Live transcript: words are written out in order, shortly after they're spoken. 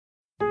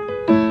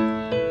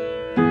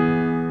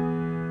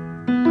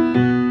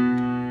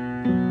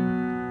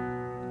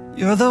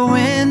You're the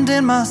wind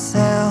in my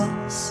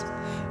sails,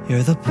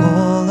 you're the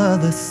pull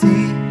of the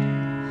sea,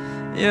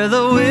 you're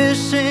the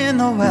wish in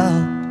the well,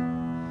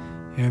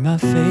 you're my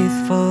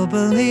faithful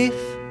belief.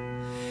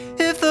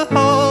 If the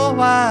whole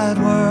wide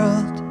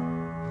world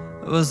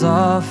was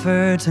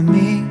offered to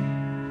me,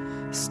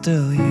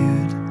 still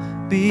you'd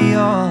be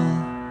all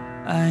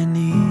I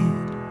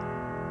need.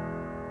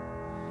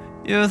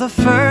 You're the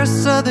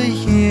first of the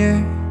year,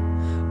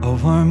 a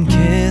warm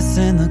kiss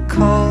in the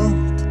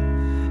cold.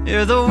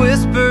 You're the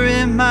whisper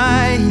in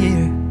my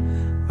ear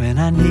when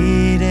I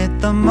need it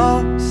the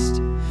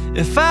most.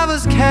 If I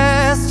was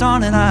cast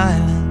on an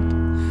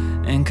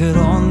island and could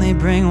only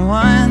bring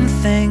one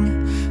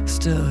thing,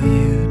 still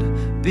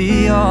you'd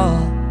be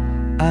all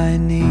I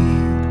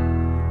need.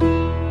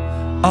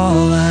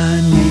 All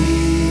I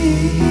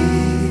need,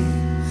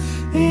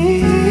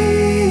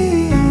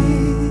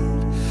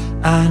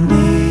 I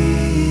need.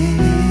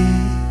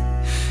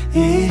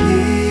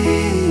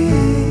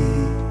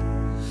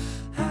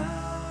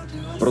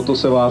 Proto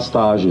se vás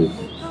táži,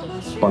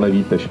 pane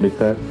Víte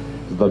Šmite,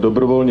 zda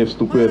dobrovolně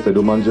vstupujete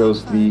do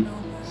manželství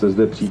se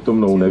zde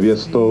přítomnou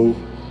nevěstou,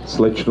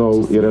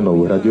 slečnou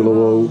Irenou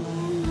Hradilovou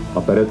a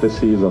berete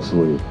si ji za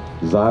svoji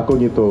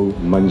zákonitou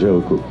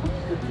manželku.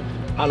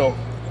 Ano.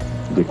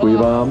 Děkuji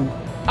vám.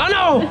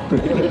 Ano!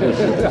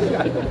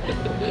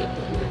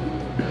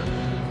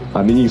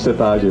 A nyní se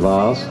táži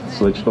vás,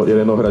 slečno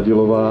Ireno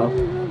Hradilová,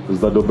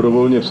 zda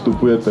dobrovolně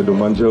vstupujete do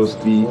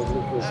manželství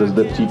se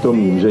zde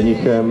přítomným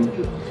ženichem,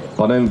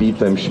 panem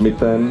Vítem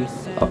Šmitem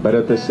a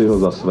berete si ho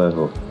za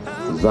svého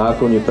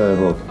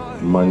zákonitého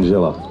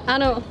manžela.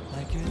 Ano.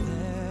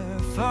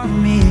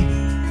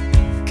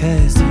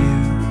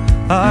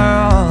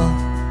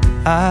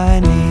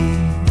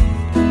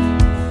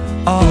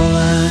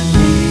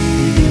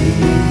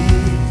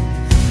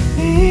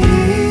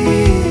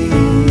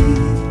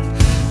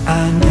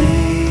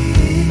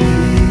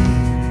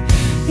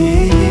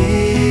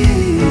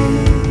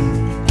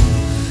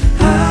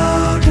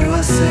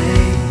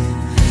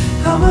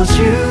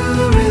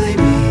 You really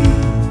mean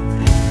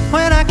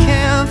when I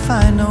can't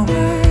find no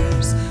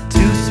words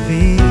to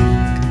speak.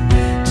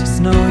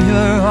 Just know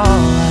you're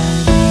all I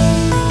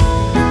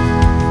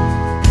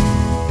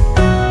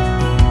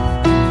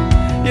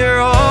need.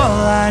 You're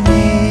all I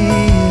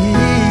need.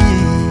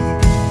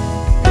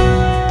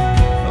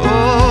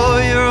 Oh,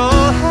 you're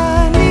all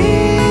I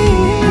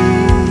need.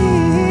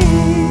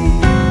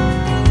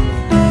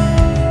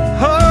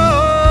 Oh,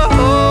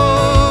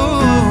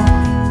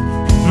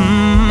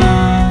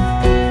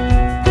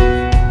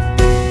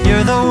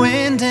 You're the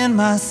wind in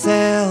my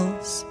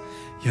sails,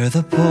 you're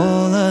the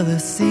pull of the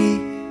sea,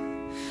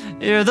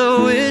 you're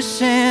the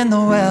wish in the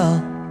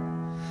well,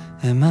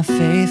 and my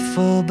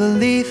faithful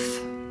belief.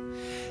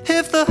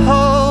 If the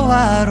whole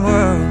wide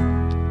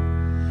world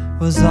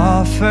was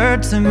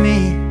offered to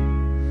me,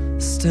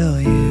 still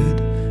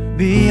you'd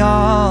be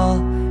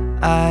all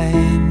I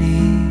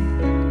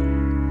need.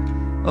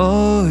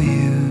 Oh,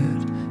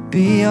 you'd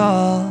be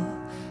all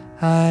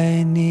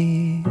I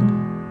need.